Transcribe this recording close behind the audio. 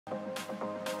Hello,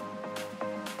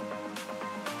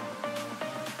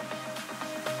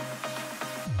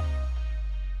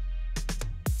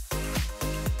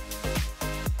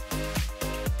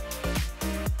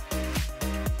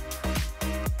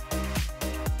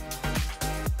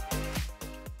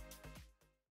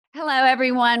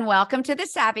 everyone. Welcome to the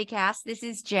SavvyCast. This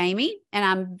is Jamie, and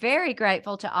I'm very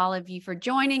grateful to all of you for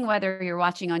joining, whether you're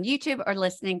watching on YouTube or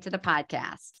listening to the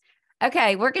podcast.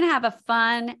 Okay, we're going to have a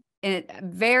fun,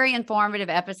 very informative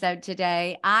episode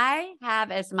today. I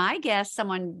have as my guest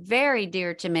someone very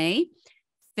dear to me,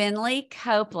 Finlay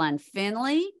Coupland.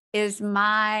 Finlay is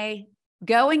my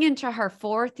going into her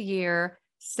 4th year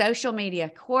social media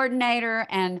coordinator,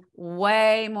 and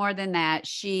way more than that.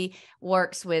 She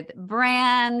works with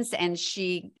brands and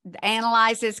she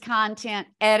analyzes content,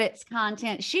 edits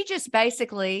content. She just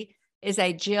basically is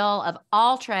a Jill of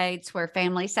all trades where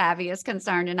family savvy is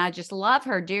concerned. And I just love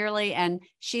her dearly. And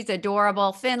she's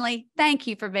adorable. Finlay, thank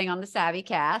you for being on the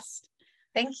SavvyCast.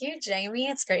 Thank you, Jamie.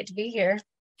 It's great to be here.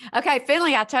 Okay,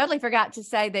 Finlay, I totally forgot to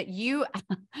say that you,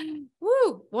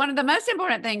 one of the most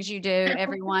important things you do,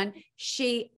 everyone,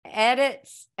 she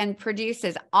edits and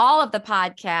produces all of the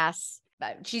podcasts.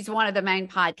 She's one of the main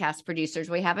podcast producers.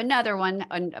 We have another one,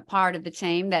 a part of the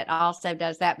team that also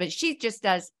does that, but she just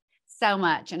does so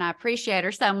much, and I appreciate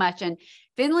her so much. And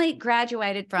Finlay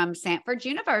graduated from Samford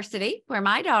University, where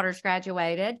my daughters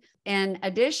graduated. In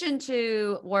addition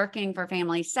to working for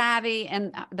Family Savvy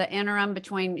and the interim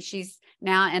between, she's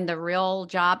now in the real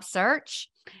job search.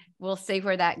 We'll see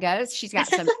where that goes. She's got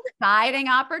some exciting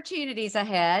opportunities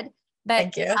ahead.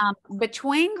 But Thank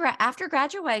you. After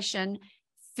graduation,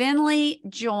 Finlay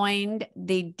joined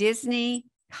the Disney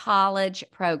College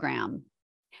program.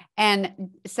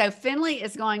 And so Finlay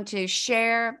is going to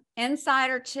share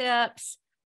insider tips,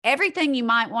 everything you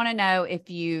might want to know if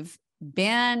you've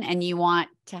been and you want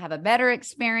to have a better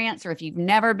experience, or if you've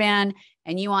never been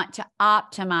and you want to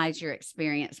optimize your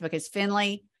experience, because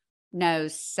Finlay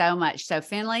knows so much. So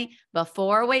Finlay,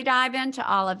 before we dive into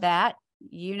all of that,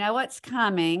 you know what's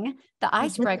coming, the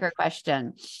icebreaker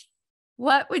question.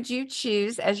 What would you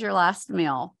choose as your last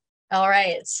meal? All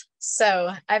right.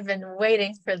 So I've been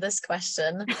waiting for this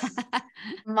question.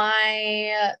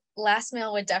 My last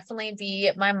meal would definitely be,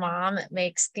 my mom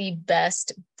makes the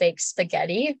best baked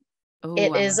spaghetti. Ooh,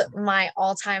 it is my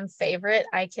all-time favorite.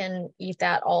 I can eat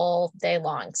that all day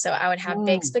long. So I would have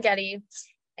baked spaghetti.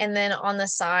 And then on the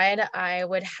side, I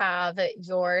would have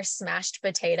your smashed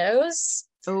potatoes.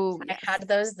 Oh, I had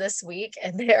those this week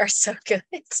and they are so good.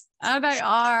 Oh, they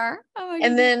are. Oh,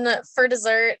 and then for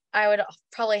dessert, I would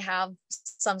probably have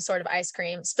some sort of ice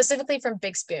cream, specifically from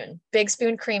Big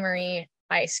Spoon Creamery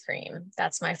ice cream.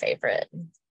 That's my favorite.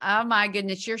 Oh my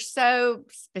goodness, you're so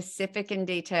specific and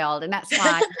detailed, and that's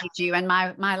why I need you in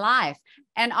my life.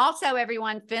 And also,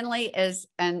 everyone, Finlay is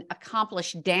an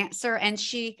accomplished dancer, and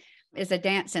she is a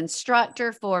dance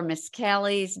instructor for Miss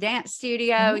Kelly's dance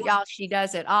studio. Y'all, she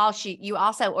does it all. You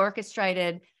also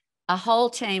orchestrated a whole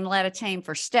team, led a team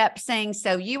for step sing.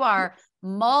 So you are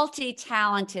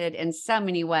multi-talented in so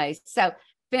many ways. So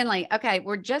Finlay, okay,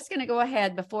 we're just going to go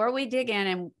ahead before we dig in,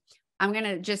 and I'm going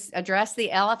to just address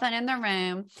the elephant in the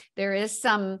room. There is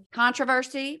some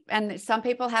controversy and some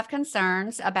people have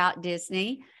concerns about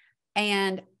Disney.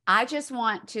 And I just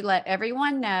want to let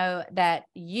everyone know that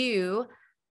you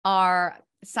are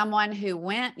someone who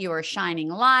went, you are a shining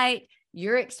light.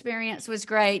 Your experience was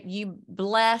great. You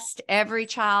blessed every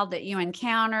child that you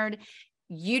encountered.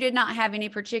 You did not have any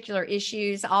particular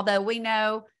issues, although we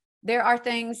know there are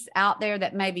things out there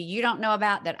that maybe you don't know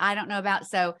about, that I don't know about.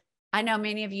 So I know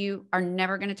many of you are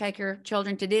never going to take your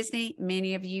children to Disney.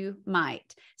 Many of you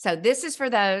might. So this is for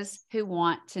those who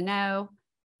want to know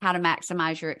how to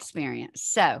maximize your experience.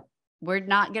 So we're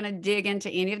not going to dig into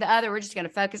any of the other. We're just going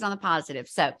to focus on the positive.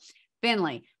 So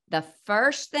Finlay, the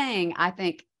first thing I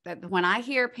think that when I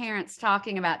hear parents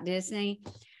talking about Disney,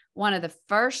 one of the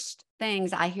first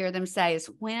things I hear them say is,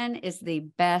 when is the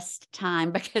best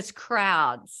time? Because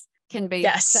crowds can be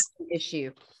such an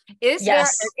issue. Is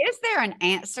there an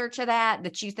answer to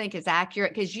that you think is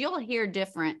accurate? Because you'll hear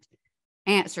different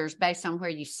answers based on where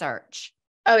you search.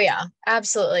 Oh yeah,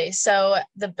 absolutely. So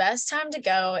the best time to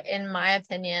go, in my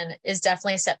opinion, is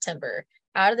definitely September.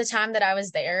 Out of the time that I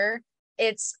was there,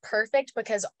 it's perfect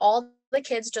because all the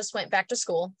kids just went back to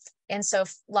school. And so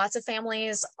lots of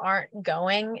families aren't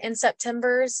going in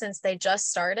September since they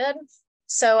just started.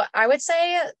 So I would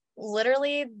say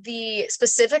literally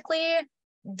specifically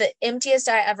the emptiest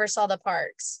I ever saw the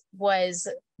parks was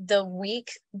the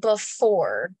week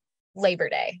before Labor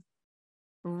Day.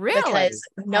 Really? Because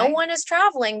no one is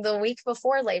traveling the week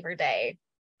before Labor Day.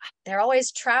 they're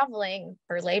always traveling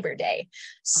for Labor Day.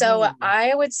 So Oh,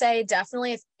 I would say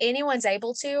definitely if anyone's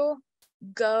able to,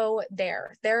 go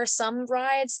there. There are some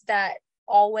rides that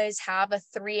always have a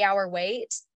 3-hour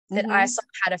wait that I saw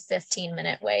had a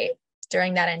 15-minute wait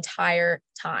during that entire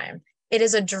time. It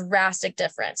is a drastic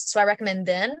difference. So I recommend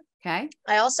then. okay.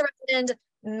 I also recommend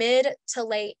mid to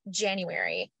late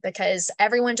January because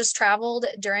everyone just traveled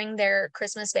during their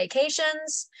Christmas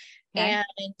vacations. Okay.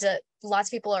 And lots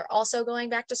of people are also going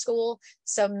back to school.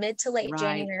 So mid to late Right.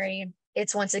 January,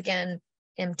 it's once again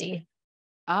empty.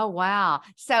 Oh, wow.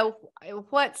 So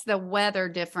what's the weather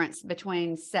difference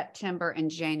between September and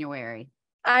January?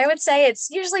 I would say it's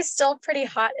usually still pretty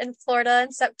hot in Florida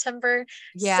in September.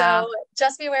 Yeah. So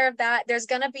just be aware of that. There's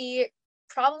going to be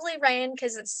probably rain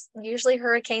because it's usually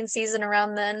hurricane season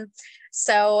around then.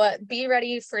 So be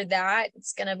ready for that.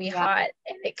 It's going to be Yep. hot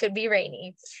and it could be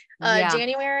rainy. Yeah.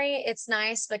 January, it's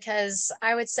nice because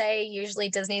I would say usually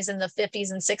Disney's in the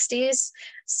 50s and 60s.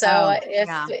 So Oh, if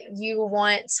yeah. you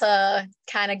want to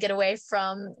kind of get away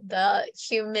from the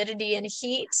humidity and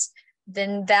heat,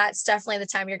 then that's definitely the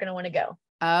time you're going to want to go.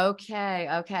 Okay.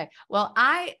 Okay. Well,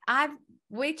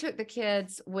 we took the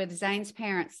kids with Zane's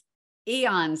parents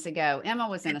eons ago. Emma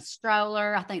was in a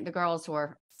stroller. I think the girls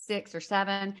were 6 or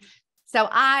 7. So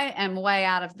I am way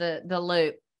out of the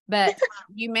loop, but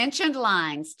you mentioned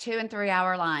lines, 2 and 3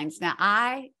 hour lines. Now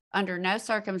I, under no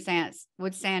circumstance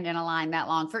would stand in a line that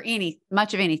long for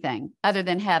much of anything other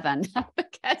than heaven,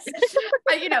 because,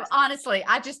 honestly,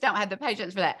 I just don't have the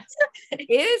patience for that.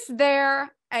 Is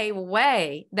there a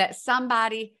way that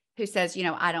somebody who says,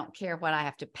 I don't care what I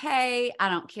have to pay, I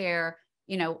don't care,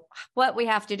 what we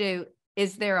have to do,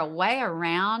 is there a way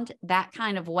around that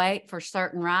kind of wait for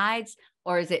certain rides,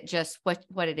 or is it just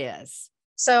what it is?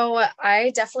 So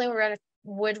I definitely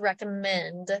would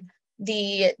recommend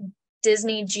the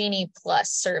Disney Genie Plus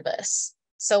service.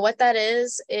 So what that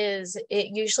is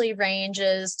it usually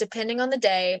ranges, depending on the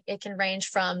day, it can range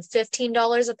from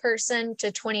 $15 a person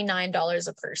to $29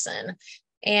 a person.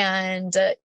 And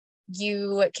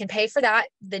you can pay for that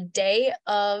the day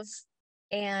of,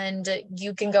 and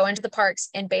you can go into the parks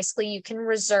and basically you can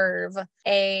reserve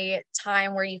a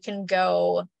time where you can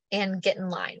go and get in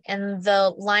line. And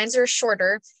the lines are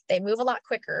shorter, they move a lot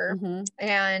quicker.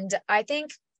 And I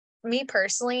think, me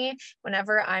personally,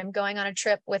 whenever I'm going on a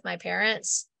trip with my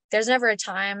parents, there's never a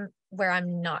time where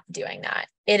I'm not doing that.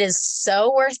 It is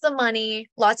so worth the money.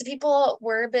 Lots of people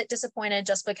were a bit disappointed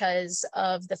just because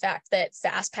of the fact that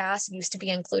Fast Pass used to be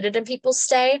included in people's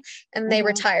stay, and they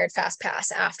retired Fast Pass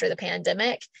after the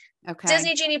pandemic. Okay.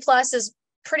 Disney Genie Plus is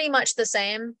pretty much the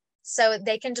same. So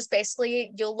they can just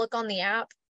basically, you'll look on the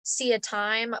app, see a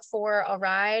time for a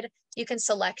ride, you can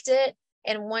select it,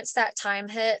 and once that time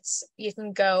hits, you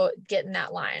can go get in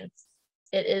that line.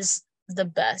 It is the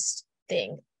best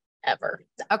thing ever.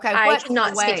 Okay. I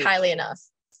cannot speak highly enough.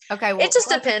 Okay. Well, it just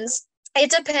depends.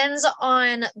 It depends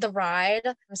on the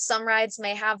ride. Some rides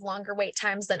may have longer wait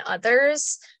times than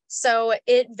others. So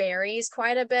it varies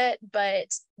quite a bit, but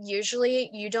usually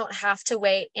you don't have to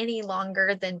wait any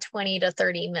longer than 20 to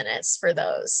 30 minutes for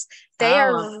those. They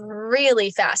are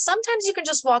really fast. Sometimes you can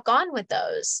just walk on with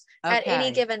those at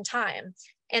any given time.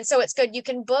 And so it's good. You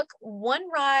can book one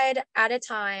ride at a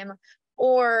time,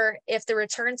 or if the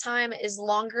return time is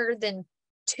longer than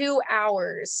 2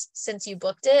 hours since you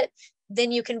booked it,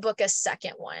 then you can book a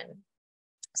second one.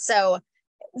 So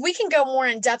we can go more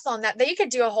in depth on that. You could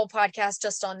do a whole podcast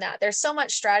just on that. There's so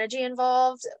much strategy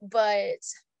involved, but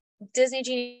Disney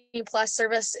Genie Plus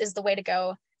service is the way to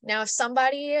go. Now, if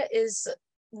somebody is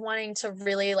wanting to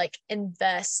really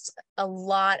invest a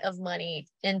lot of money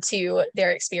into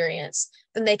their experience,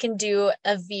 then they can do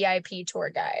a VIP tour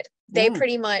guide. They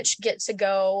pretty much get to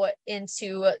go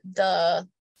into the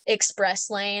express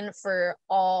lane for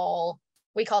all,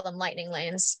 we call them lightning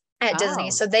lanes at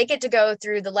Disney. So they get to go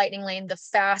through the lightning lane, the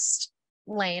fast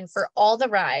lane for all the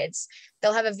rides.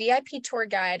 They'll have a VIP tour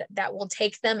guide that will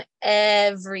take them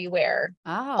everywhere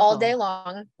all day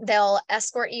long. They'll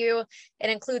escort you. It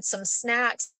includes some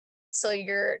snacks. So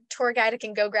your tour guide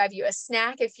can go grab you a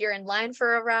snack if you're in line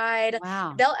for a ride.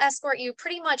 They'll escort you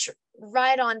pretty much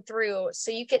right on through. So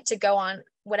you get to go on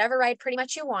whatever ride pretty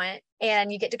much you want,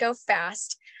 and you get to go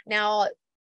fast. Now,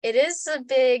 it is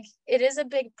a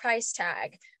big price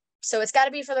tag. So it's got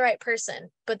to be for the right person.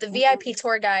 But the VIP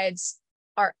tour guides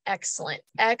are excellent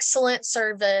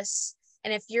service.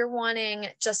 And if you're wanting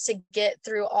just to get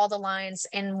through all the lines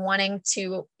and wanting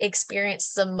to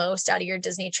experience the most out of your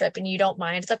Disney trip and you don't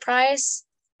mind the price,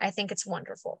 I think it's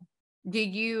wonderful. Do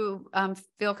you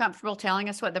feel comfortable telling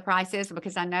us what the price is?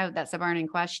 Because I know that's a burning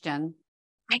question.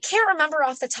 I can't remember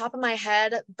off the top of my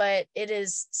head, but it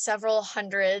is several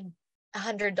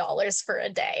 $100 for a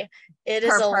day. It is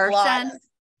Per a lot. person?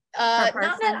 Per Not that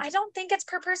person? I don't think it's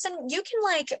per person. You can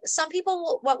like, some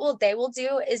people, they will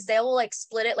do is they will like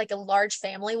split it, like a large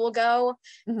family will go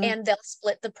Mhm. and they'll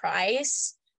split the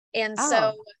price. And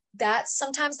so Oh. that's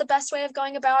sometimes the best way of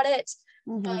going about it.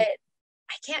 But Mhm.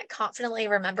 I can't confidently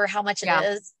remember how much it Yeah.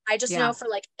 is. I just Yeah. know for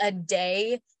like a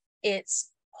day, it's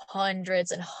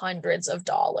hundreds and hundreds of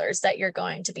dollars that you're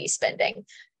going to be spending.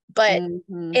 But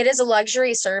Mhm. it is a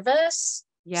luxury service.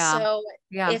 Yeah. So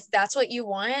Yeah. if that's what you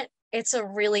want, it's a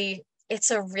really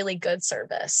good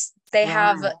service. They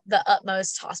have Wow. the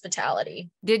utmost hospitality.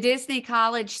 Do Disney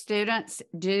college students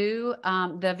do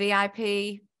the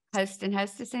VIP host and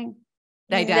hostessing?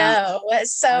 They don't. No.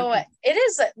 So Okay. it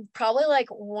is probably like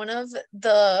one of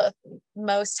the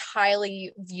most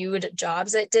highly viewed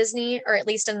jobs at Disney, or at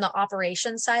least in the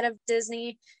operations side of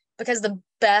Disney, because the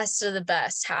best of the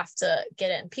best have to get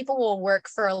in. People will work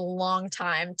for a long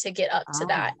time to get up to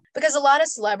that, Oh. because a lot of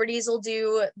celebrities will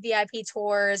do VIP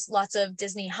tours, lots of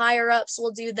Disney higher ups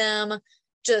will do them.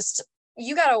 Just,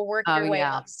 you got to work Oh your way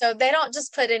yeah. up. So they don't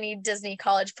just put any Disney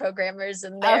college programmers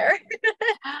in Okay. there.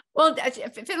 Well,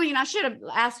 Finley, and I should have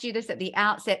asked you this at the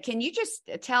outset. Can you just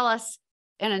tell us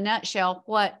in a nutshell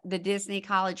what the Disney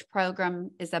College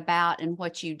program is about and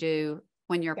what you do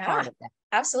when you're Yeah, part of that?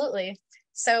 absolutely.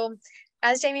 So,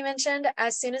 as Jamie mentioned,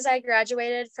 as soon as I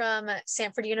graduated from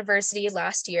Samford University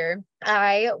last year,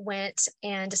 I went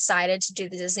and decided to do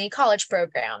the Disney College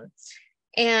program.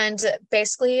 And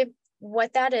basically,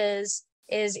 what that is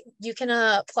you can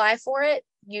apply for it.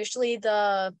 Usually,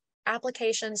 the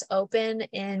applications open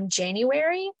in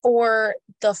January for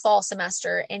the fall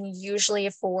semester, and usually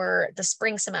for the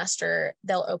spring semester,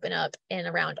 they'll open up in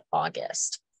around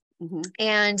August. Mm-hmm.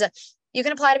 And you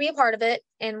can apply to be a part of it.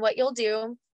 And what you'll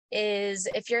do is,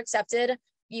 if you're accepted,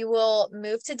 you will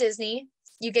move to Disney.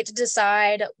 You get to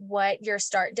decide what your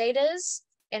start date is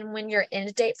and when your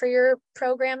end date for your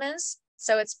program is.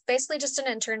 So it's basically just an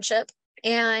internship.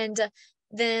 And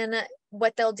then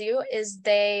what they'll do is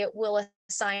they will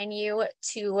assign you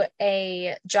to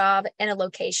a job and a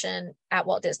location at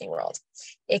Walt Disney World.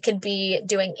 It could be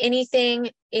doing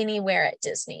anything, anywhere at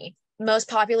Disney. Most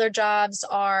popular jobs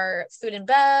are food and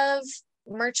bev,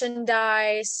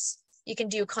 merchandise. You can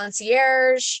do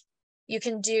concierge. You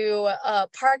can do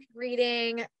park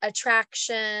greeting,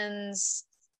 attractions,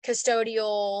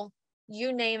 custodial,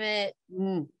 you name it.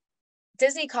 Mm.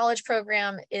 Disney College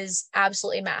program is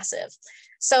absolutely massive.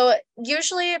 So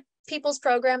usually people's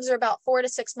programs are about 4 to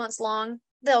 6 months long.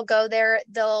 They'll go there,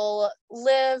 they'll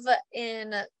live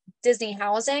in Disney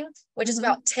housing, which is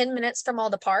about 10 minutes from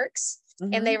all the parks.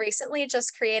 And they recently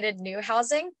just created new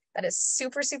housing that is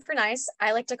super, super nice.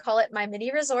 I like to call it my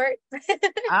mini resort.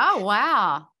 Oh,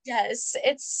 wow. Yes,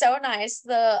 it's so nice.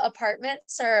 The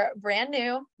apartments are brand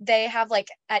new. They have like,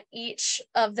 at each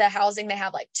of the housing, they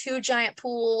have like 2 giant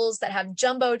pools that have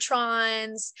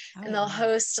jumbotrons, Oh, and they'll wow.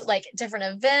 host like different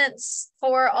events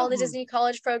for all the Oh, Disney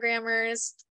college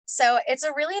programmers. So it's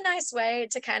a really nice way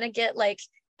to kind of get like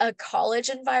a college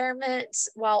environment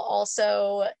while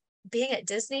also being at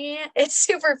Disney. It's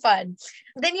super fun.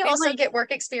 Then you also Finley, get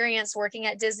work experience working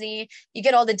at Disney. You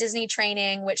get all the Disney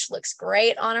training, which looks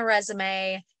great on a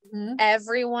resume. mhm,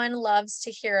 Everyone loves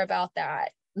to hear about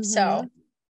that. So mhm.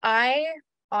 I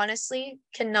honestly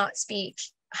cannot speak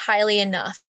highly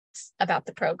enough about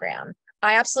the program.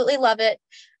 I absolutely love it.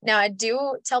 Now, I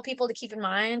do tell people to keep in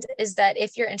mind is that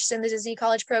if you're interested in the Disney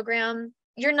College program,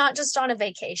 you're not just on a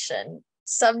vacation.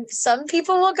 Some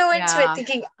people will go into it Yeah.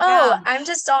 thinking, Yeah. oh, I'm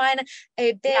just on a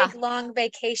Yeah. big long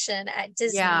vacation at Yeah.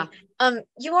 Disney.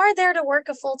 You are there to work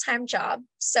a full-time job.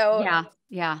 So Yeah.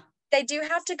 Yeah. they do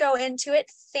have to go into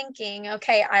it thinking,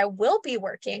 okay, I will be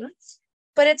working,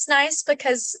 but it's nice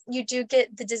because you do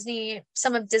get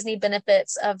some of Disney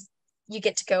benefits of, you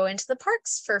get to go into the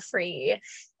parks for free,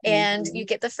 and you Mhm.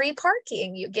 get the free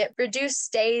parking, you get reduced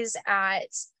stays at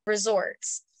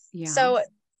resorts. Yeah. So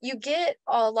you get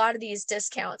a lot of these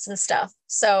discounts and stuff.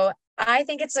 So I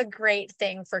think it's a great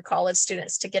thing for college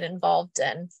students to get involved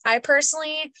in.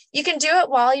 You can do it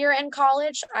while you're in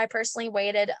college. I personally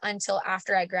waited until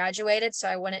after I graduated so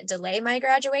I wouldn't delay my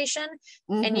graduation.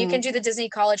 And you can Mhm. do the Disney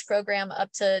College program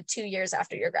up to 2 years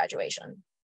after your graduation.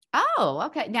 Oh,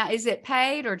 okay. Now, is it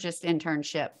paid or just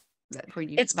internship where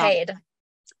you It's paid.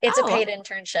 It's a Oh, paid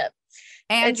internship.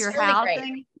 and It's your really great.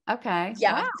 housing? Okay.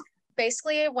 Yeah. Wow.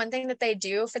 Basically, one thing that they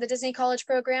do for the Disney College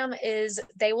program is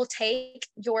they will take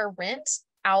your rent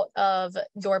out of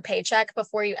your paycheck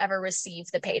before you ever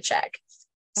receive the paycheck.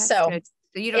 That's So good.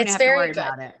 So you don't it's have to very worry good.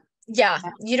 about it. Yeah,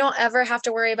 Yeah. you don't ever have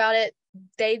to worry about it.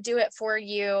 They do it for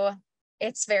you.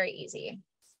 It's very easy.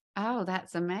 Oh,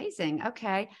 that's amazing.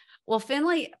 Okay. Well,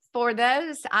 Finlay, for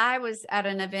those, I was at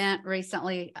an event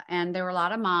recently and there were a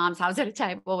lot of moms. I was at a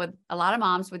table with a lot of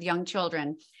moms with young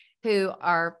children who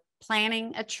are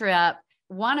planning a trip.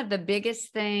 One of the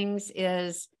biggest things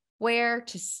is where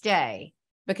to stay,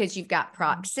 because you've got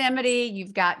proximity,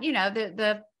 you've got, you know,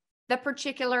 the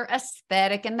particular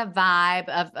aesthetic and the vibe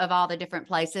of all the different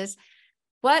places.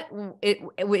 What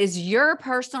is your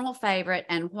personal favorite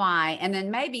and why? And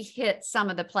then maybe hit some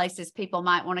of the places people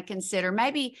might want to consider,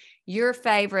 maybe your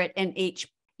favorite in each,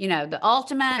 you know, the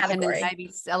ultimate category, and then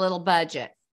maybe a little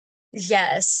budget.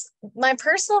 Yes. My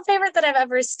personal favorite that I've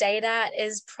ever stayed at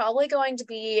is probably going to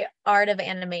be Art of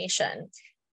Animation.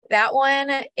 That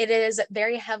one, it is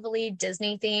very heavily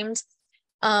Disney themed.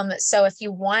 So if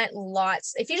you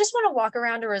just want to walk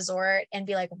around a resort and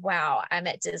be like, wow, I'm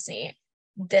at Disney,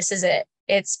 this is it.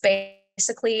 It's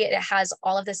basically, it has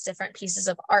all of this different pieces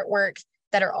of artwork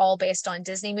that are all based on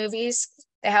Disney movies.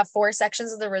 They have 4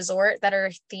 sections of the resort that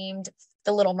are themed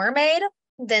The Little Mermaid.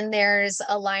 Then there's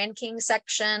a Lion King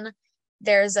section.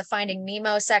 There's a Finding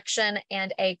Nemo section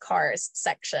and a Cars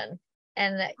section.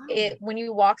 And when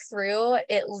you walk through,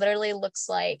 it literally looks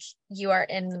like you are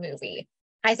in the movie.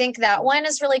 I think that one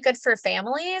is really good for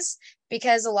families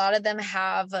because a lot of them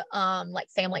have like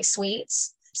family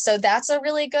suites. So that's a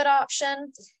really good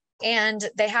option. And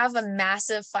they have a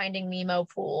massive Finding Nemo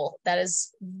pool that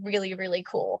is really, really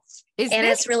cool.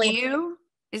 It's really new?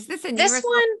 Is this a new this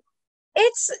one?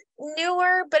 It's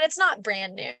newer, but it's not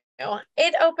brand new.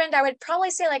 It opened, I would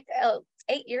probably say like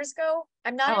 8 years ago.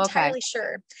 I'm not entirely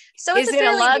sure. So is it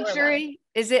a luxury?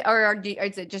 Is it, or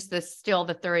is it just still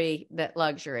the 3 that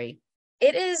luxury?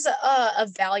 It is a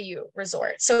value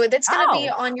resort. So that's going to be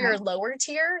on your lower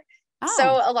tier.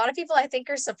 So a lot of people I think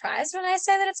are surprised when I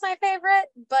say that it's my favorite,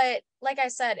 but like I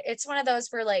said, it's one of those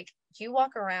where like you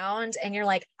walk around and you're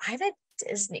like, I'm at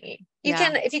Disney. You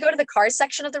can, if you go to the Cars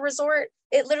section of the resort,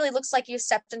 it literally looks like you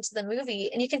stepped into the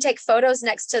movie, and you can take photos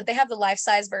next to, they have the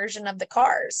life-size version of the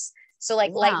Cars. So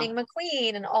like Lightning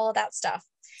McQueen and all of that stuff.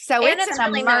 So it's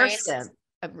an really immersive.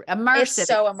 Immersive. It's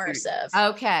so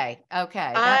immersive. Okay.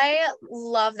 I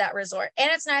love that resort.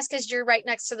 And it's nice because you're right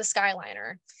next to the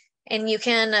Skyliner. And you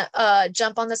can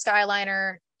jump on the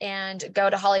Skyliner and go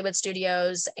to Hollywood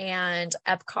Studios and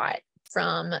Epcot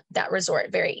from that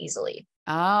resort very easily.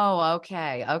 Oh,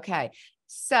 okay.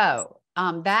 So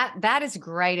that is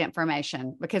great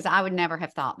information, because I would never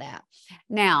have thought that.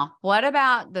 Now, what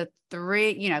about the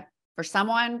 3, you know, for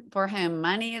someone for whom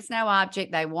money is no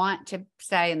object, they want to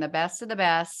stay in the best of the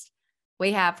best.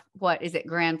 We have, what is it?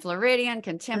 Grand Floridian,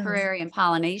 Contemporary, and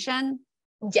Polynesian?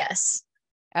 Yes.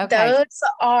 Okay. Those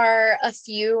are a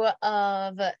few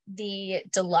of the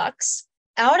deluxe.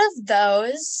 Out of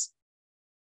those,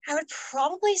 I would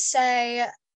probably say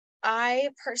I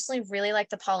personally really like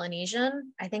the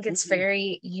Polynesian. I think it's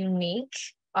very unique,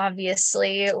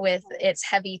 obviously, with its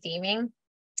heavy theming.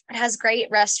 It has great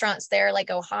restaurants there like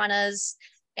Ohana's,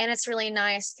 and it's really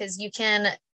nice because you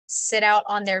can sit out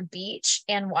on their beach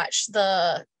and watch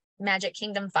the Magic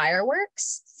Kingdom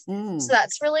fireworks. So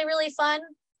that's really, really fun.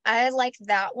 I like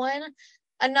that one.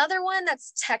 Another one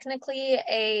that's technically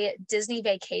a Disney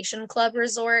Vacation Club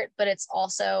resort, but it's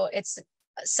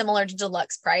similar to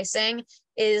deluxe pricing,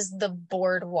 is the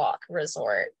Boardwalk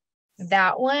Resort.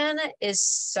 That one is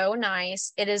so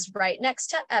nice. It is right next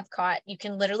to Epcot. You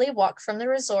can literally walk from the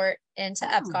resort into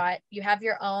Epcot. You have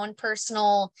your own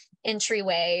personal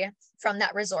entryway from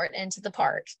that resort into the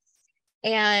park.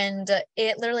 And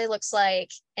it literally looks like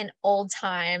an old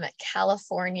time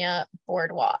California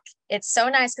boardwalk. It's so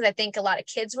nice because I think a lot of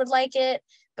kids would like it,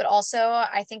 but also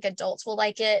I think adults will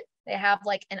like it. They have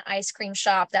like an ice cream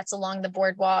shop that's along the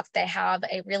boardwalk. They have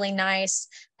a really nice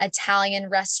Italian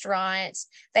restaurant.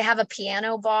 They have a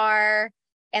piano bar,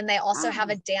 and they also have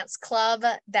a dance club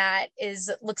that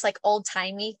looks like old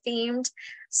timey themed.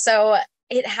 So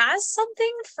it has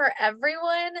something for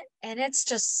everyone, and it's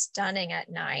just stunning at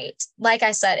night. Like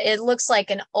I said, it looks like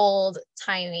an old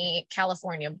timey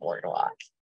California boardwalk.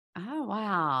 Oh,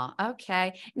 wow.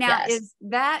 Okay. Now, is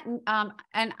that,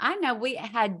 and I know we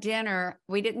had dinner,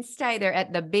 we didn't stay there,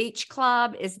 at the Beach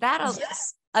Club. Is that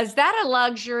a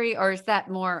luxury, or is that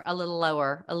more a little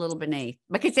lower, a little beneath?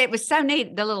 Because it was so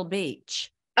neat, the little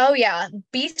beach. Oh yeah.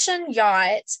 Beach and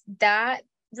Yacht, that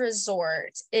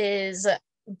resort is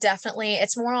definitely,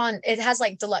 it has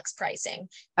like deluxe pricing.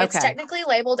 It's technically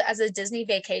labeled as a Disney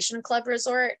Vacation Club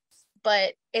resort,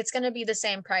 but it's going to be the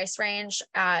same price range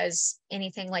as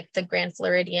anything like the Grand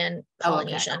Floridian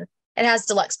Polynesian. It has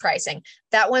deluxe pricing.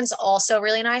 That one's also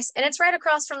really nice. And it's right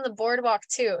across from the boardwalk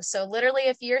too. So literally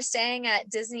if you're staying at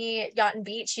Disney Yacht and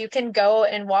Beach, you can go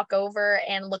and walk over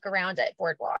and look around at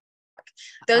boardwalk.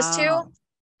 Those two,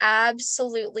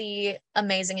 absolutely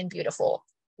amazing and beautiful.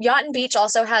 Yacht and Beach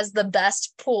also has the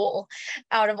best pool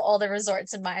out of all the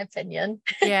resorts, in my opinion.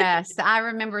 Yes. I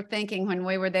remember thinking when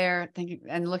we were there thinking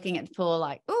and looking at the pool,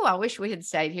 like, oh, I wish we had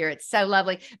stayed here. It's so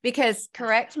lovely because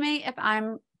correct me if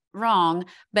I'm wrong,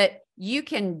 but you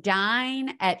can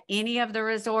dine at any of the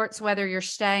resorts, whether you're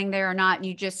staying there or not.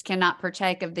 You just cannot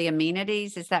partake of the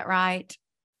amenities. Is that right?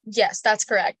 Yes, that's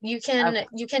correct. You Okay.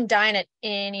 can dine at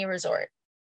any resort.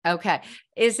 Okay.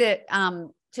 Is it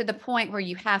to the point where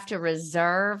you have to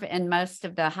reserve in most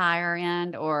of the higher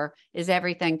end, or is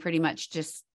everything pretty much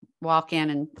just walk in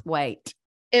and wait?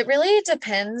 It really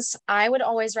depends. I would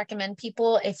always recommend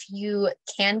people, if you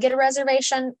can get a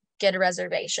reservation, get a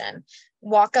reservation.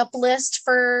 Walk up list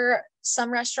for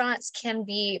some restaurants can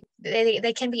be,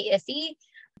 they can be iffy,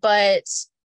 but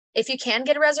if you can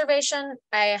get a reservation,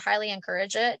 I highly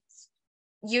encourage it.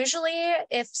 Usually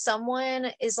if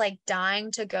someone is like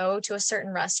dying to go to a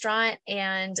certain restaurant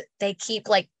and they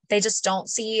just don't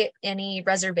see any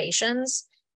reservations,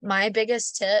 my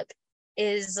biggest tip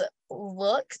is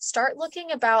start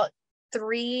looking about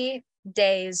 3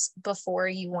 days before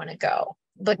you want to go,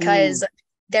 because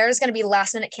there's going to be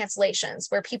last minute cancellations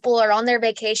where people are on their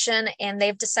vacation and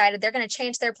they've decided they're going to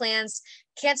change their plans,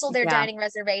 cancel their dining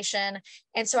reservation.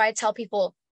 And so I tell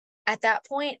people at that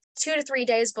point, 2 to 3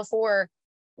 days before,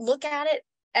 look at it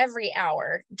every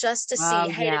hour just to see,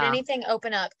 hey, did anything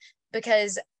open up?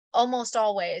 Because almost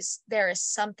always there is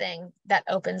something that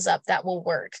opens up that will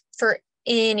work for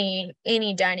any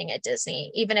dining at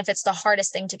Disney, even if it's the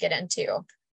hardest thing to get into.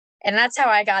 And that's how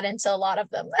I got into a lot of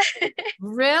them.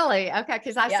 Really? Okay.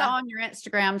 Because I saw on your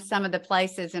Instagram some of the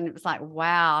places and it was like,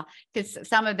 wow, because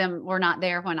some of them were not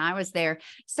there when I was there.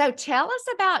 So tell us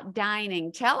about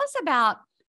dining.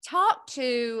 Talk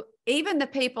to even the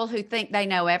people who think they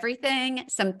know everything,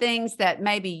 some things that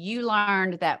maybe you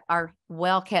learned that are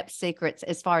well-kept secrets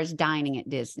as far as dining at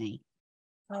Disney.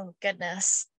 Oh,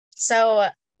 goodness. So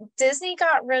Disney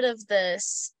got rid of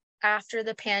this after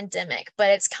the pandemic, but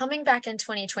it's coming back in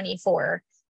 2024,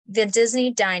 the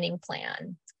Disney dining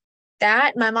plan.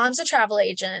 That my mom's a travel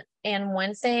agent, and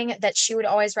one thing that she would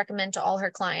always recommend to all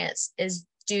her clients is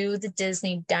do the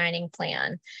Disney dining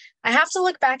plan. I have to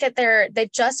look back at they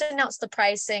just announced the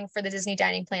pricing for the Disney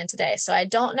dining plan today. So I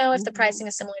don't know if the pricing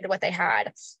is similar to what they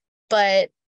had,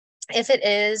 but if it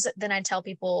is, then I tell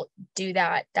people do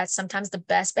that. That's sometimes the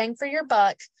best bang for your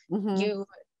buck. You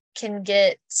can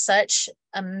get such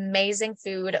amazing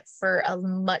food for a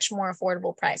much more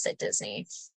affordable price at Disney.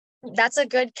 That's a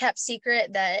good kept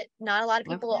secret that not a lot of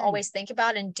people always think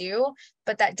about and do,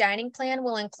 but that dining plan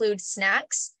will include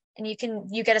snacks, and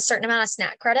you get a certain amount of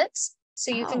snack credits. So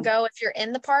you can go, if you're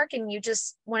in the park and you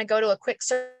just want to go to a quick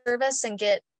service and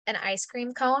get an ice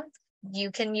cream cone, you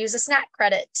can use a snack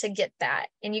credit to get that.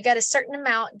 And you get a certain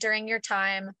amount during your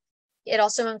time. It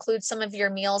also includes some of your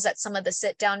meals at some of the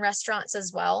sit down restaurants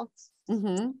as well.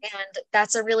 And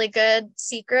that's a really good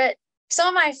secret. Some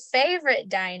of my favorite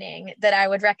dining that I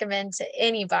would recommend to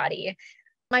anybody,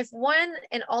 my one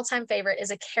and all-time favorite is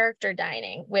a character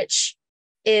dining, which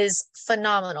is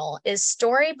phenomenal, is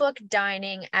storybook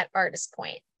dining at Artist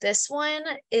Point. This one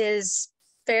is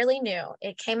fairly new.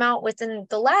 It came out within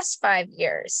the last 5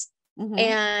 years,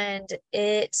 and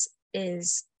it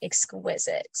is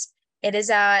exquisite. It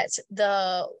is at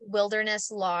the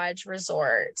Wilderness Lodge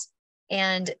Resort,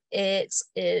 and it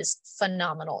is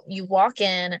phenomenal. You walk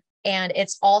in and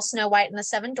it's all Snow White and the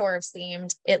Seven Dwarfs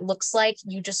themed. It looks like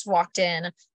you just walked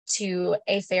in to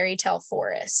a fairy tale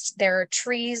forest. There are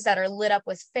trees that are lit up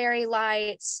with fairy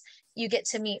lights. You get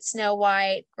to meet Snow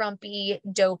White, Grumpy,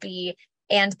 Dopey,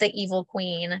 and the Evil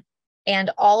Queen.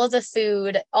 And all of the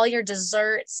food, all your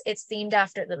desserts, it's themed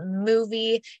after the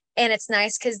movie. And it's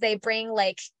nice because they bring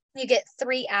you get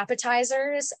 3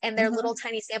 appetizers and they're little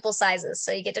tiny sample sizes.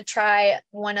 So you get to try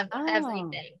one of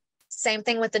everything. Same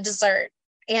thing with the dessert.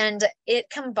 And it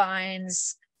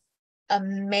combines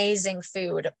amazing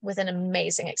food with an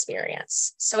amazing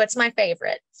experience. So it's my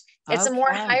favorite. It's a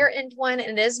more higher end one,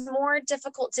 and it is more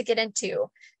difficult to get into,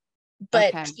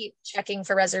 but keep checking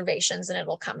for reservations and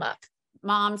it'll come up.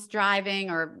 Mom's driving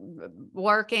or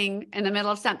working in the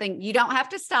middle of something, you don't have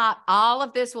to stop. All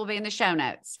of this will be in the show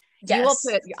notes. Yes. You will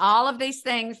put all of these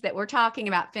things that we're talking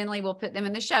about. Finlay will put them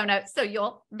in the show notes, so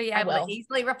you'll be able to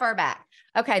easily refer back.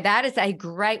 Okay, that is a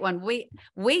great one.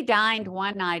 We dined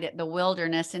one night at the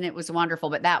Wilderness and it was wonderful,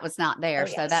 but that was not there.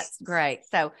 So that's great.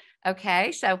 So,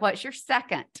 okay. So what's your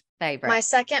second? favorite? My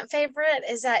second favorite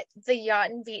is at the Yacht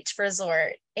and Beach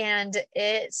Resort, and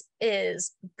it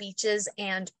is beaches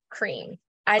and cream.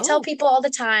 I tell people all the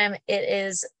time it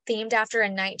is themed after a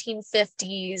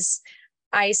 1950s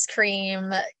ice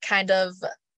cream kind of.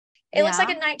 It looks like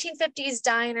a 1950s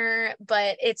diner,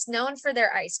 but it's known for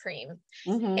their ice cream.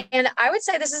 Mm-hmm. And I would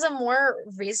say this is a more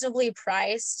reasonably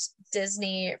priced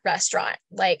Disney restaurant.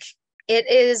 Like, it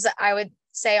is, I would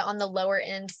say, on the lower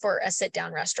end for a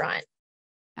sit-down restaurant.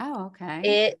 Oh,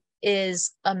 okay. It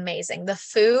is amazing. The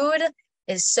food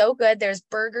is so good. There's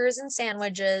burgers and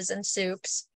sandwiches and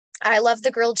soups. I love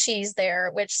the grilled cheese there,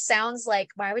 which sounds like,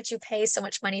 why would you pay so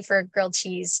much money for grilled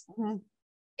cheese? Mm-hmm.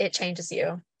 It changes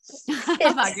you.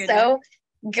 Oh my goodness. So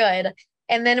good.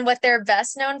 And then what they're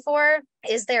best known for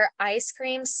is their ice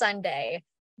cream sundae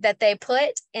that they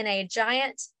put in a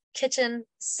giant kitchen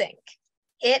sink.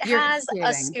 You're has kidding.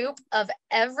 A scoop of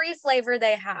every flavor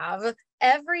they have,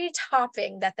 every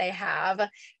topping that they have.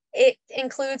 It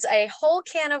includes a whole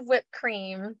can of whipped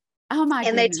cream. Oh my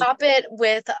goodness. They top it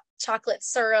with chocolate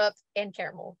syrup and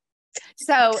caramel.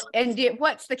 So, and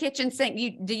what's the kitchen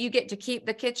sink? Do you get to keep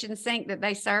the kitchen sink that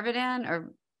they serve it in,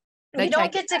 or you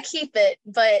don't get to keep it?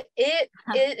 But it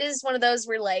is one of those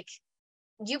where, like,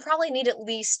 you probably need at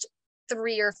least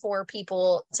 3 or 4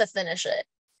 people to finish it.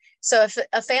 So if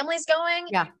a family's going,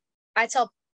 I tell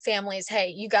families, hey,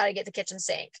 you got to get the kitchen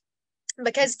sink,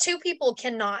 because two people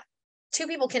cannot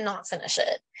finish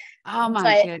it. Oh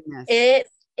my goodness. It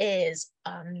is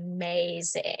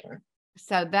amazing.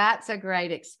 So that's a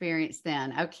great experience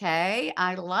then. Okay.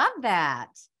 I love that.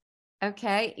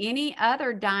 Okay. Any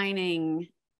other dining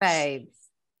faves?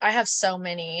 I have so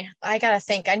many. I got to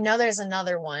think. I know there's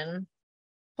another one.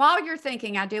 While you're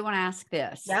thinking, I do want to ask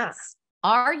this. Yeah.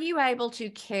 Are you able to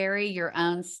carry your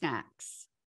own snacks?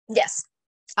 Yes.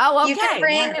 Oh, okay. You can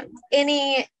bring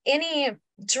any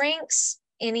drinks,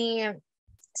 any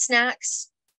snacks.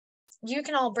 You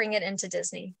can all bring it into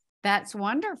Disney. That's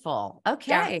wonderful.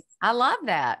 Okay. Yeah. I love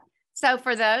that. So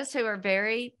for those who are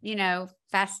very,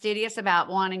 fastidious about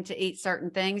wanting to eat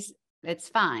certain things, it's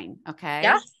fine. Okay.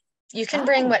 Yeah. You can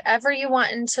bring whatever you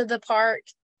want into the park.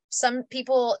 Some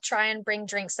people try and bring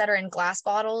drinks that are in glass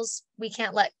bottles. We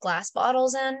can't let glass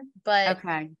bottles in, but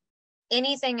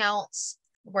anything else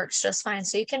works just fine.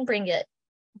 So you can bring it.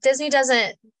 Disney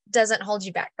doesn't hold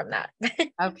you back from that.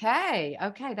 Okay.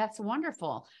 That's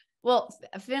wonderful. Well,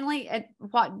 Finlay,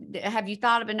 what have you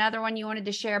thought of another one you wanted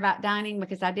to share about dining?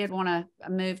 Because I did want to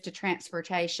move to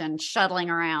transportation,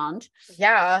 shuttling around.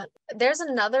 Yeah, there's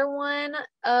another one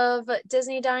of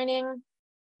Disney dining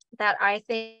that I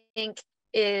think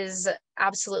is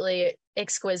absolutely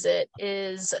exquisite,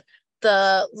 is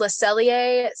the Le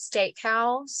Cellier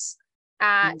Steakhouse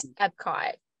at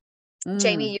Epcot.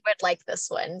 Jamie, you would like this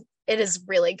one. It is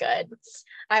really good.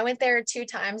 I went there 2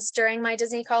 times during my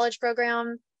Disney college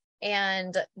program,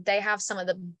 and they have some of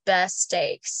the best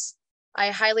steaks.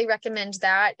 I highly recommend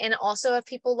that. And also, if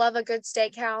people love a good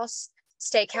Steakhouse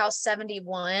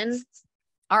 71.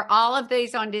 Are all of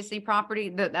these on Disney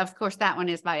property? Of course, that one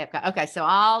is by Epcot. Okay, so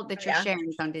all that you're sharing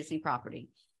is on Disney property.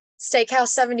 Steakhouse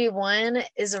 71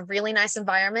 is a really nice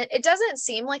environment. It doesn't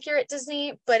seem like you're at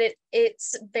Disney, but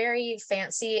it's very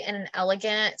fancy and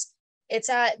elegant. It's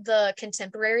at the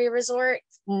Contemporary Resort.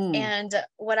 And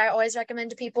what I always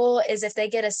recommend to people is, if they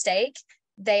get a steak,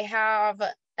 they have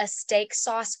a steak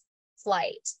sauce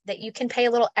flight that you can pay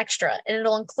a little extra, and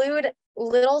it'll include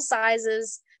little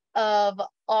sizes of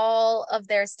all of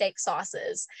their steak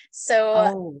sauces.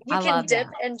 So you can dip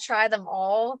and try them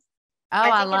all.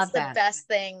 I think it's the best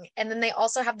thing. And then they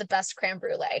also have the best creme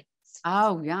brulee.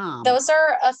 Oh, yum. Those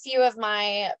are a few of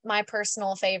my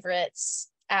personal favorites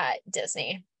at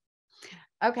Disney.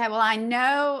 Okay, well, I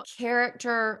know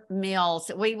character meals.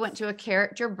 We went to a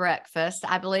character breakfast.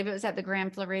 I believe it was at the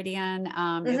Grand Floridian.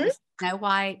 It was Snow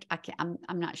White. I'm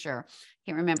not sure.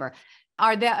 Can't remember.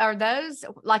 Are those,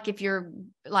 like, if you're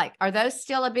like, are those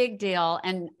still a big deal?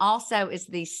 And also, is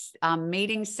the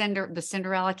meeting the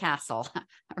Cinderella Castle?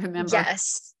 I remember.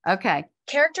 Yes. Okay.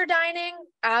 Character dining,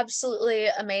 absolutely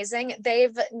amazing.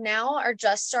 They've now are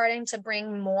just starting to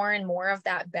bring more and more of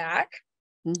that back.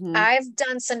 I've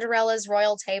done Cinderella's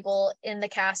royal table in the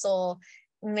castle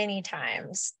many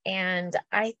times, and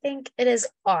I think it is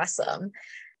awesome.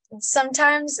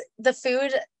 Sometimes the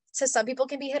food to some people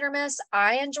can be hit or miss.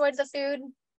 I enjoyed the food.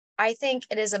 I think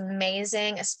it is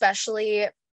amazing, especially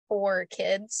for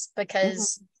kids,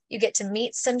 because you get to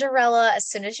meet Cinderella as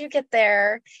soon as you get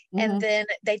there, and then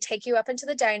they take you up into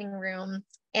the dining room,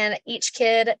 and each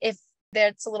kid, if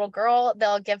it's a little girl,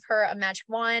 they'll give her a magic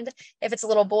wand. If it's a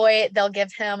little boy, they'll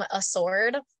give him a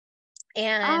sword.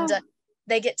 And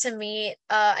They get to meet,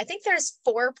 I think there's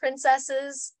 4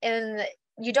 princesses, and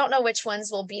you don't know which ones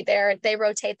will be there. They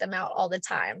rotate them out all the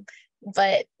time,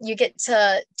 but you get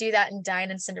to do that and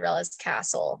dine in Cinderella's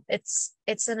castle. It's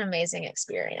an amazing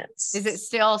experience. Is it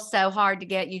still so hard to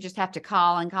get? You just have to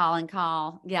call and call and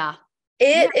call. Yeah.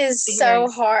 It is so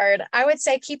hard. I would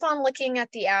say keep on looking at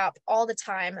the app all the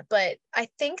time, but I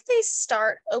think they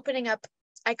start opening up,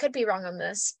 I could be wrong on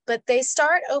this, but they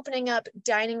start opening up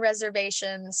dining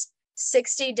reservations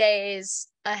 60 days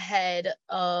ahead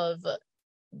of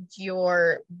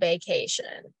your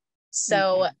vacation.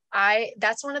 So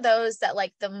that's one of those that,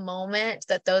 like, the moment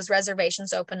that those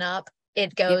reservations open up,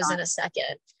 it goes in a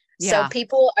second. So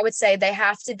people, I would say they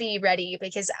have to be ready,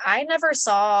 because I never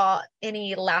saw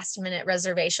any last minute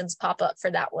reservations pop up for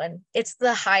that one. It's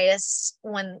the highest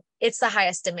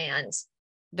demand.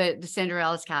 The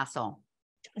Cinderella's castle.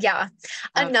 Yeah.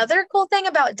 Okay. Another cool thing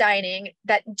about dining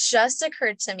that just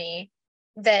occurred to me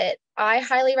that I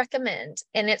highly recommend,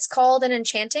 and it's called an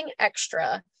enchanting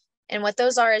extra. And what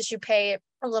those are is you pay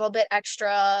a little bit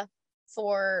extra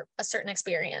for a certain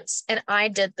experience. And I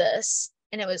did this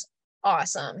and it was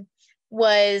awesome.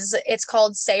 It's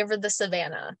called Savor the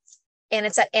Savannah, and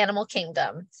it's at Animal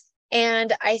Kingdom.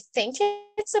 And I think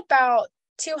it's about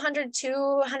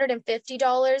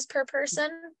 $250 per person.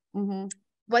 Mm-hmm.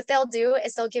 What they'll do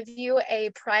is they'll give you a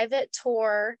private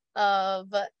tour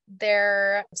of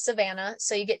their savannah.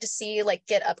 So you get to see, like,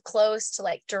 get up close to,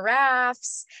 like,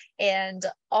 giraffes and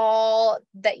all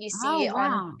that you see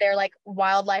on their, like,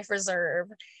 wildlife reserve.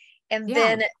 And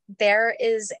then there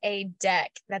is a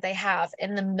deck that they have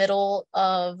in the middle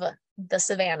of the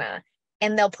savannah,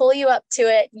 and they'll pull you up to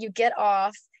it. You get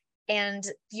off and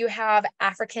you have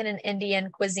African and Indian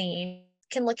cuisine. You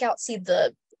can look out, see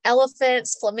the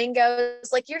elephants,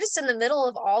 flamingos, like, you're just in the middle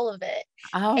of all of it.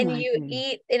 And you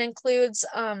eat, it includes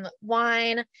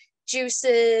wine,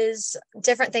 juices,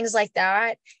 different things like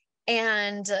that.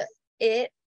 And it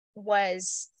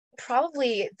was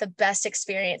probably the best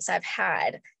experience I've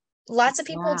had. Lots of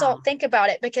people don't think about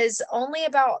it, because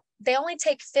they only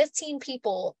take 15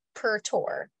 people per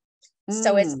tour.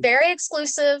 So it's very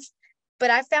exclusive,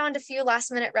 but I found a few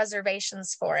last minute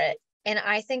reservations for it. And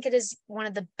I think it is one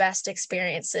of the best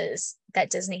experiences that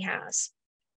Disney has.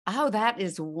 Oh, that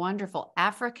is wonderful.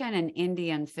 African and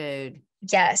Indian food.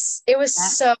 Yes, it was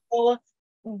so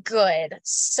good.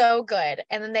 So good.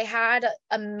 And then they had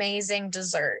amazing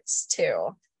desserts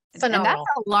too. Phenomenal. And that's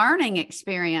a learning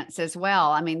experience as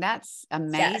well. I mean, that's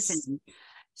amazing. Yes.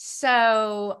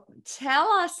 So tell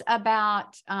us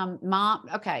about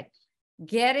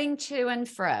getting to and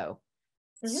fro.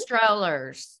 Mm-hmm.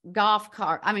 Strollers, golf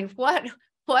cart. I mean,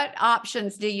 what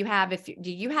options do you have?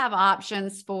 Do you have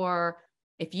options for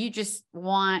if you just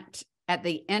want, at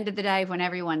the end of the day when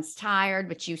everyone's tired,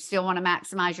 but you still want to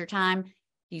maximize your time,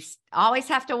 you always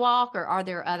have to walk, or are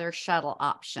there other shuttle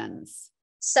options?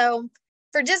 So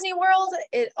for Disney World,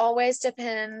 it always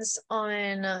depends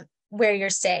on where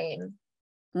you're staying.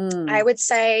 I would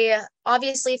say,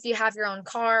 obviously, if you have your own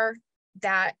car,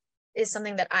 that is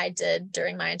something that I did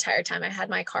during my entire time. I had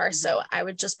my car, so I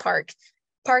would just park.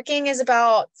 Parking is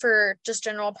for just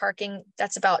general parking,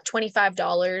 that's about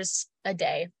 $25 a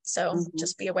day. So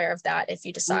just be aware of that if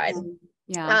you decide.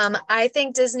 I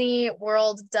think Disney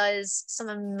World does some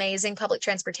amazing public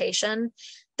transportation.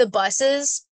 The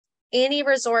buses, any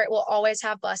resort will always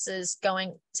have buses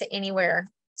going to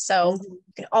anywhere. So you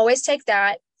can always take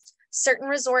that. Certain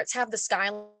resorts have the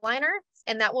Skyliner,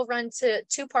 and that will run to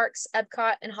 2 parks,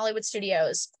 Epcot and Hollywood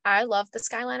Studios. I love the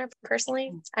Skyliner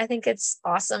personally. I think it's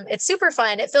awesome. It's super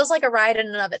fun. It feels like a ride in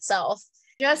and of itself.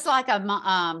 Just like a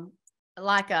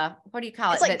what do you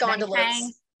call it? It's like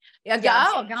gondolas. A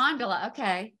gondola.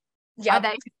 Okay. Yeah. Are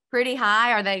they pretty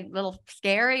high? Are they a little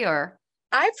scary, or?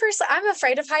 I'm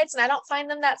afraid of heights, and I don't find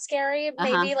them that scary.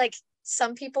 Maybe like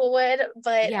some people would,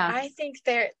 but I think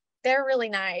they're really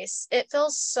nice. It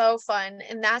feels so fun.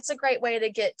 And that's a great way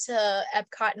to get to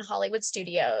Epcot and Hollywood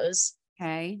Studios.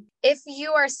 Okay. If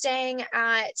you are staying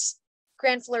at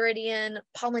Grand Floridian,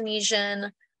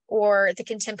 Polynesian, or the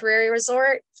Contemporary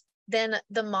Resort, then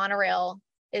the monorail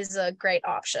is a great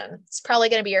option. It's probably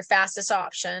going to be your fastest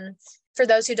option. For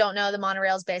those who don't know, the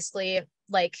monorail is basically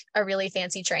like a really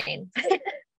fancy train.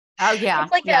 Oh yeah.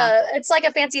 It's like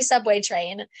a fancy subway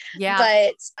train. Yeah.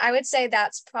 But I would say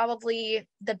that's probably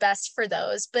the best for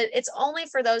those, but it's only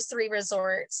for those 3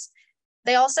 resorts.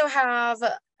 They also have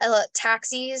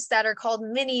taxis that are called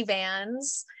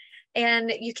minivans,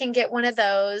 and you can get one of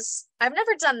those. I've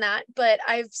never done that, but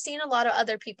I've seen a lot of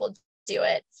other people do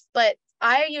it. But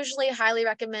I usually highly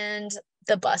recommend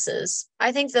the buses.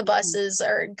 I think the buses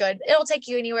are good. It'll take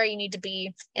you anywhere you need to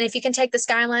be. And if you can take the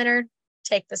Skyliner,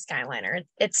 take the Skyliner.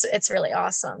 It's really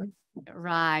awesome.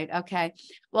 Right. Okay.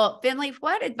 Well, Finlay,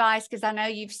 what advice? Because I know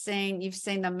you've seen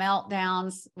the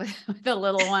meltdowns with the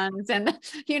little ones, and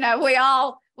we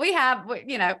have,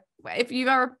 if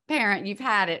you're a parent, you've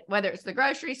had it, whether it's the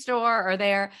grocery store or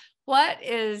there. What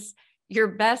is your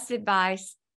best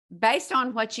advice based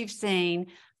on what you've seen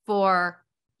for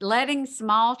letting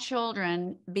small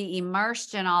children be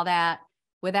immersed in all that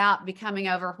without becoming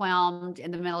overwhelmed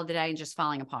in the middle of the day and just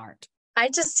falling apart? I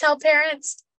just tell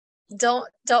parents, don't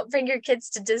bring your kids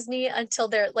to Disney until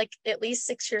they're like at least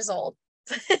 6 years old.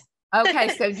 Okay.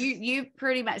 So you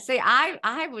pretty much see,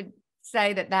 I would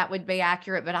say that would be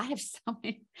accurate, but I have so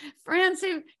many friends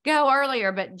who go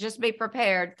earlier, but just be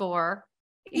prepared for,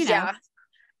 Yeah.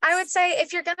 I would say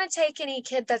if you're going to take any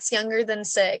kid that's younger than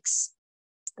 6,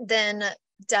 then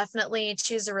definitely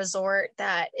choose a resort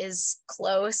that is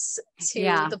close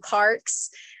to the parks,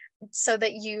 so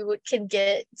that you can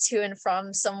get to and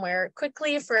from somewhere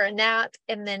quickly for a nap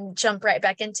and then jump right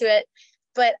back into it.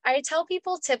 But I tell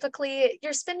people, typically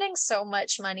you're spending so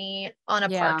much money on a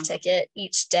park ticket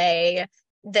each day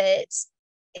that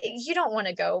you don't want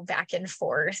to go back and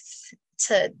forth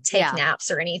to take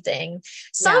naps or anything.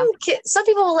 Some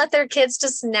people will let their kids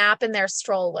just nap in their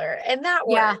stroller, and that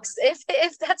works.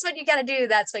 If that's what you got to do,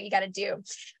 that's what you got to do.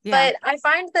 But I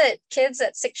find that kids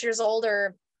at 6 years old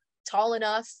are tall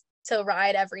enough to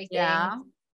ride everything.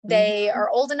 They are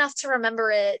old enough to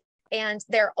remember it, and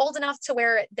they're old enough to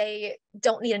where they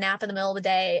don't need a nap in the middle of the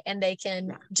day, and they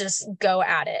can just go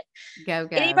at it. Go.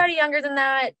 Anybody younger than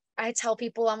that, I tell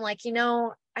people, I'm like,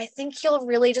 I think you'll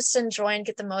really just enjoy and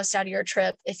get the most out of your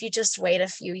trip if you just wait a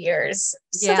few years.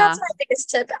 So that's my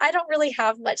biggest tip. I don't really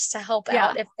have much to help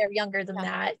out if they're younger than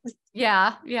that.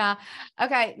 Yeah.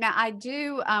 Okay. Now I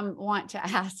do want to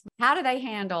ask, how do they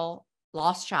handle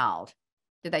lost child?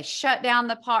 Do they shut down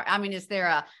the park? I mean,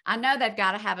 I know they've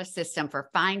got to have a system for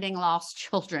finding lost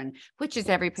children, which is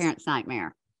every parent's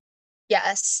nightmare.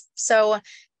 Yes. So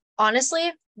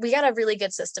honestly, we got a really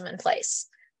good system in place.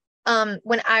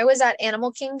 When I was at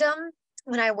Animal Kingdom,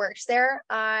 when I worked there,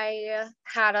 I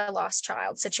had a lost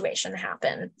child situation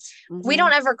happen. We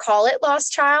don't ever call it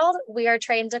lost child. We are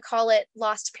trained to call it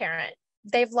lost parent.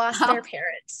 They've lost their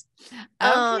parents.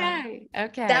 Okay.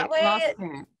 That way, lost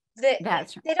parent.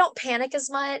 They don't panic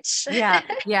as much.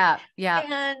 Yeah.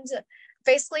 And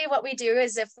basically what we do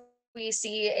is if we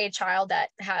see a child that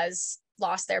has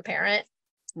lost their parent,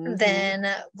 then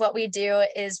what we do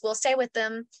is we'll stay with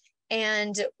them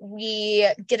and we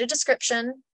get a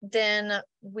description. Then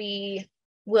we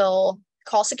will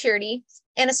call security,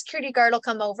 and a security guard will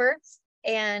come over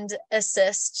and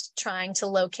assist trying to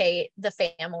locate the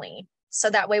family. So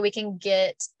that way we can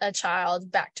get a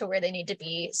child back to where they need to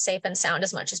be, safe and sound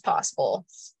as much as possible.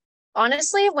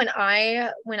 Honestly, when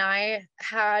I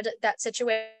had that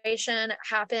situation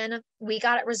happen, we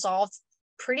got it resolved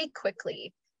pretty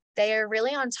quickly. They are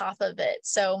really on top of it.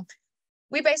 So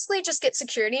we basically just get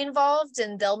security involved,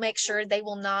 and they'll make sure they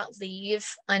will not leave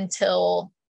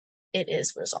until it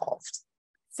is resolved.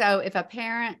 So if a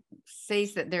parent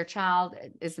sees that their child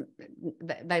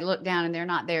they look down and they're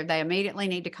not there, they immediately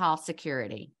need to call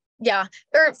security. Yeah.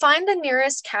 Or find the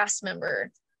nearest cast member.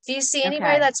 If you see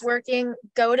anybody that's working,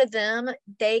 go to them.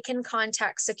 They can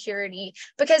contact security,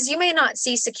 because you may not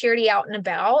see security out and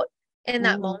about in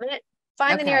that moment.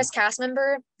 Find the nearest cast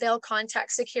member. They'll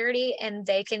contact security and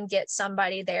they can get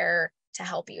somebody there to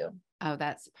help you. Oh,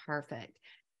 that's perfect.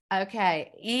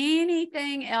 Okay.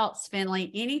 Anything else, Finlay?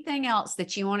 Anything else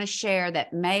that you want to share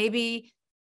that maybe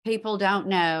people don't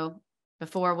know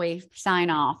before we sign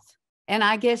off? And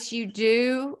I guess you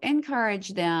do encourage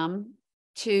them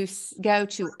to go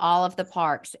to all of the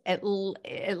parks at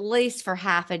least for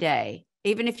half a day.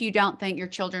 Even if you don't think your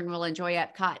children will enjoy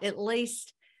Epcot, at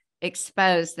least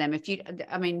expose them.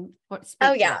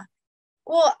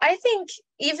 Well, I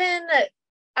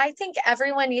think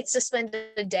everyone needs to spend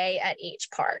a day at each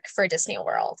park for Disney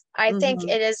World. I think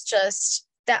it is just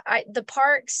that the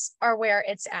parks are where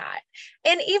it's at.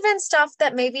 And even stuff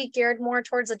that may be geared more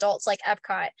towards adults like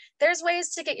Epcot, there's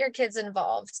ways to get your kids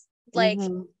involved. Like,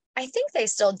 I think they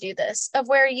still do this, of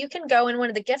where you can go in one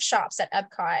of the gift shops at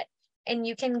Epcot and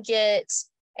you can get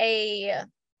a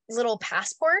little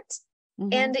passport.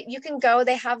 And you can go,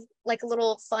 they have like a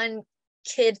little fun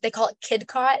they call it Kid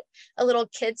Cot, a little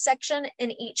kid section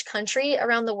in each country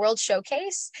around the World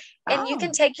Showcase. And you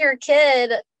can take your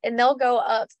kid and they'll go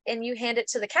up and you hand it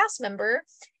to the cast member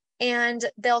and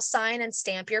they'll sign and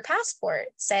stamp your passport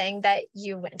saying that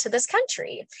you went to this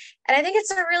country. And I think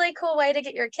it's a really cool way to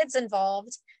get your kids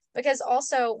involved, because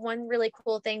also one really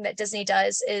cool thing that Disney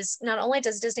does is not only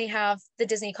does Disney have the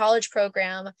Disney College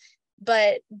program,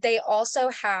 but they also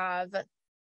have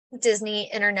Disney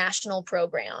International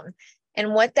Program.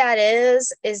 And what that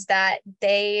is that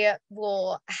they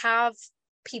will have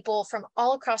people from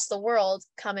all across the world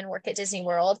come and work at Disney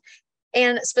World,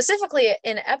 and specifically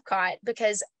in Epcot,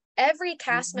 because every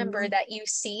cast member that you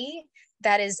see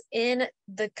that is in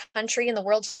the country in the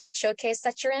World Showcase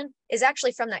that you're in is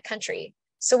actually from that country.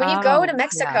 So when you go to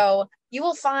Mexico, you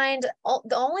will find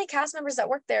the only cast members that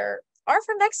work there are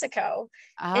from Mexico.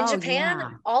 In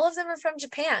Japan, all of them are from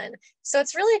Japan. So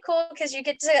it's really cool because you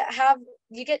get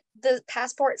the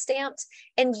passport stamped,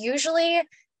 and usually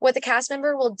what the cast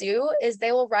member will do is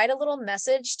they will write a little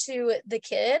message to the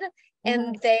kid,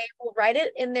 and they will write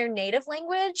it in their native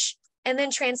language and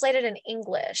then translate it in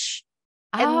English.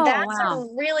 And that's a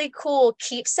really cool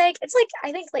keepsake. It's like,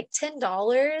 I think like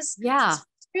 $10. Yeah.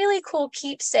 Really cool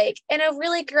keepsake and a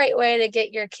really great way to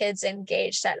get your kids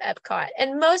engaged at Epcot.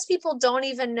 And most people don't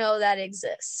even know that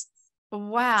exists.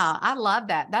 Wow. I love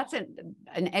that. That's an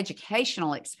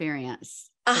educational experience.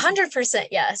 100%.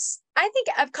 Yes. I think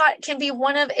Epcot can be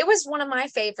it was one of my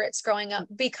favorites growing up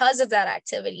because of that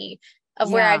activity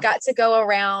of where I got to go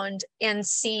around and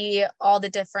see all the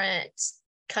different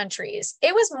countries.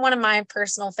 It was one of my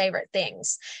personal favorite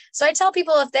things. So I tell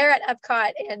people if they're at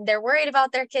Epcot and they're worried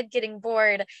about their kid getting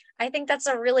bored, I think that's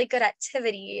a really good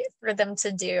activity for them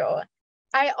to do.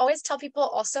 I always tell people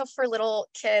also for little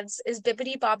kids is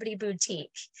Bibbidi Bobbidi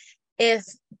Boutique. If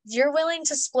you're willing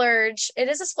to splurge, it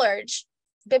is a splurge.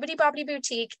 Bibbidi Bobbidi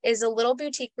Boutique is a little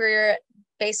boutique where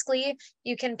basically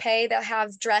you can pay. They'll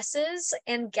have dresses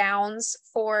and gowns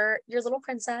for your little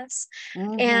princess,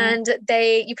 and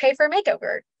you pay for a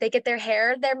makeover. They get their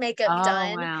hair, their makeup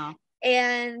done. Wow.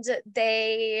 And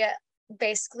they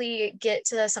basically get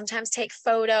to sometimes take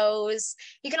photos.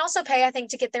 You can also pay, I think,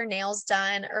 to get their nails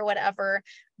done or whatever.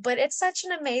 But it's such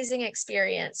an amazing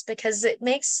experience because it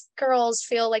makes girls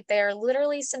feel like they're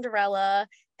literally Cinderella.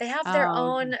 They have their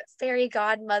own fairy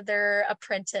godmother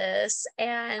apprentice,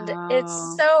 and it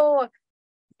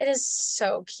is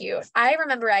so cute. I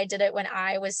remember I did it when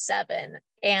I was 7,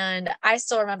 and I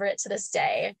still remember it to this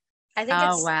day. I think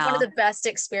it's one of the best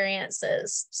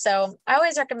experiences. So I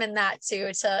always recommend that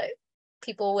too to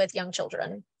people with young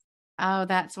children. Oh,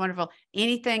 that's wonderful.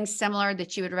 Anything similar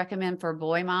that you would recommend for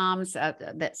boy moms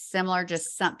that's similar,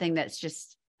 just something that's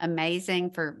just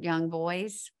amazing for young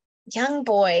boys? Young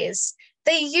boys.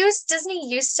 Disney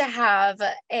used to have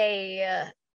a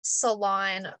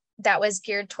salon that was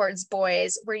geared towards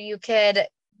boys where you could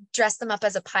dress them up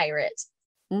as a pirate.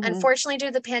 Unfortunately, due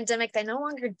to the pandemic, they no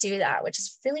longer do that, which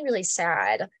is really, really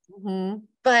sad.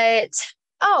 But,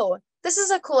 this is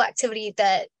a cool activity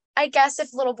that I guess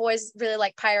if little boys really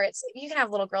like pirates, you can have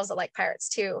little girls that like pirates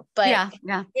too. But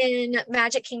in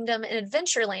Magic Kingdom and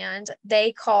Adventureland,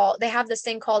 they have this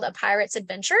thing called a Pirate's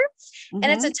Adventure. And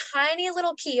it's a tiny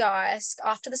little kiosk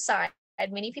off to the side.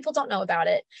 Many people don't know about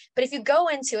it. But if you go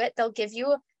into it, they'll give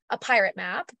you a pirate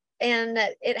map, and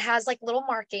it has like little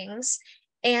markings,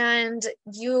 and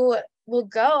you will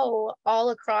go all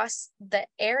across the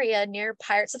area near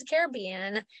Pirates of the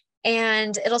Caribbean,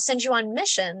 and it'll send you on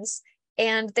missions.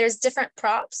 And there's different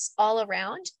props all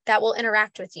around that will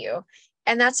interact with you.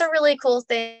 And that's a really cool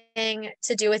thing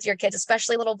to do with your kids,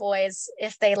 especially little boys,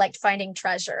 if they liked finding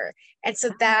treasure. And so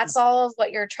that's all of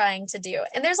what you're trying to do.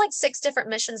 And there's like 6 different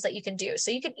missions that you can do. So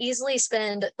you could easily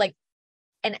spend like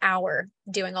an hour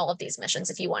doing all of these missions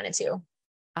if you wanted to.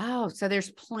 Oh, so there's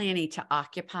plenty to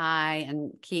occupy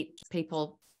and keep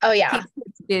people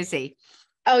busy.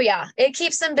 Oh yeah, it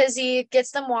keeps them busy,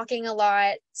 gets them walking a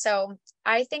lot. So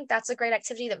I think that's a great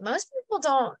activity that most people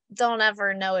don't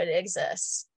ever know it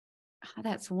exists. Oh,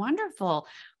 that's wonderful.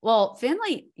 Well,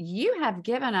 Finlay, you have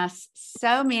given us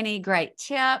so many great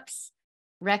tips,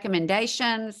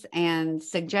 recommendations, and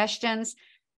suggestions.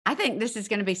 I think this is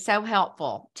going to be so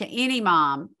helpful to any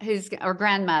mom or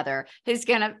grandmother who's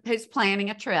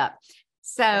planning a trip.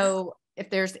 So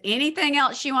if there's anything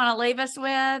else you want to leave us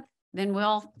with, then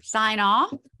we'll sign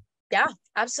off. Yeah,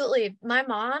 absolutely. My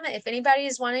mom, if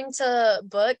anybody's wanting to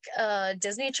book a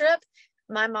Disney trip,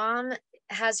 my mom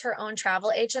has her own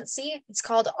travel agency. It's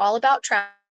called All About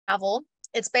Travel.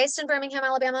 It's based in Birmingham,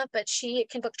 Alabama, but she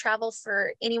can book travel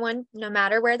for anyone, no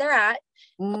matter where they're at.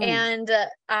 And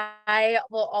I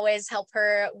will always help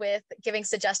her with giving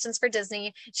suggestions for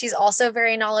Disney. She's also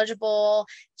very knowledgeable.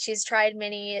 She's tried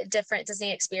many different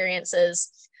Disney experiences.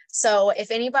 So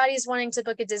if anybody's wanting to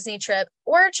book a Disney trip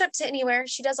or a trip to anywhere,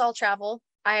 she does all travel.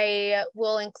 I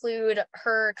will include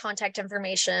her contact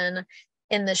information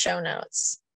in the show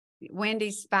notes.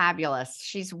 Wendy's fabulous.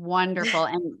 She's wonderful.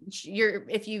 And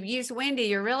if you use Wendy,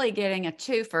 you're really getting a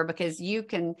twofer because you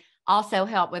can also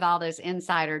help with all those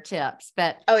insider tips.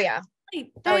 But oh yeah.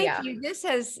 Thank you. This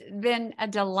has been a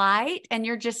delight, and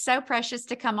you're just so precious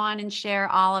to come on and share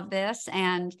all of this.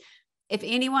 And if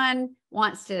anyone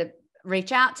wants to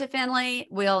reach out to Finlay,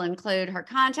 we'll include her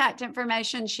contact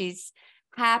information. She's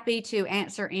happy to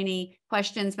answer any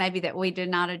questions maybe that we did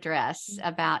not address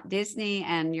about Disney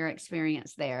and your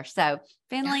experience there. So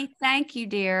Finlay, thank you,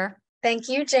 dear. Thank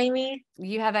you, Jamie.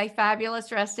 You have a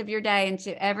fabulous rest of your day. And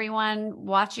to everyone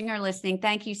watching or listening,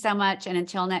 thank you so much. And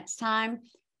until next time,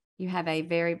 you have a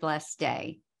very blessed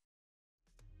day.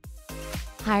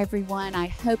 Hi, everyone. I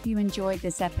hope you enjoyed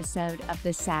this episode of the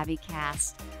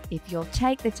SavvyCast. If you'll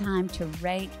take the time to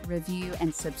rate, review,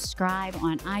 and subscribe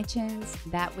on iTunes,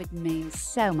 that would mean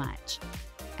so much.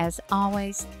 As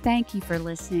always, thank you for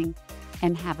listening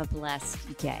and have a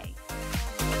blessed day.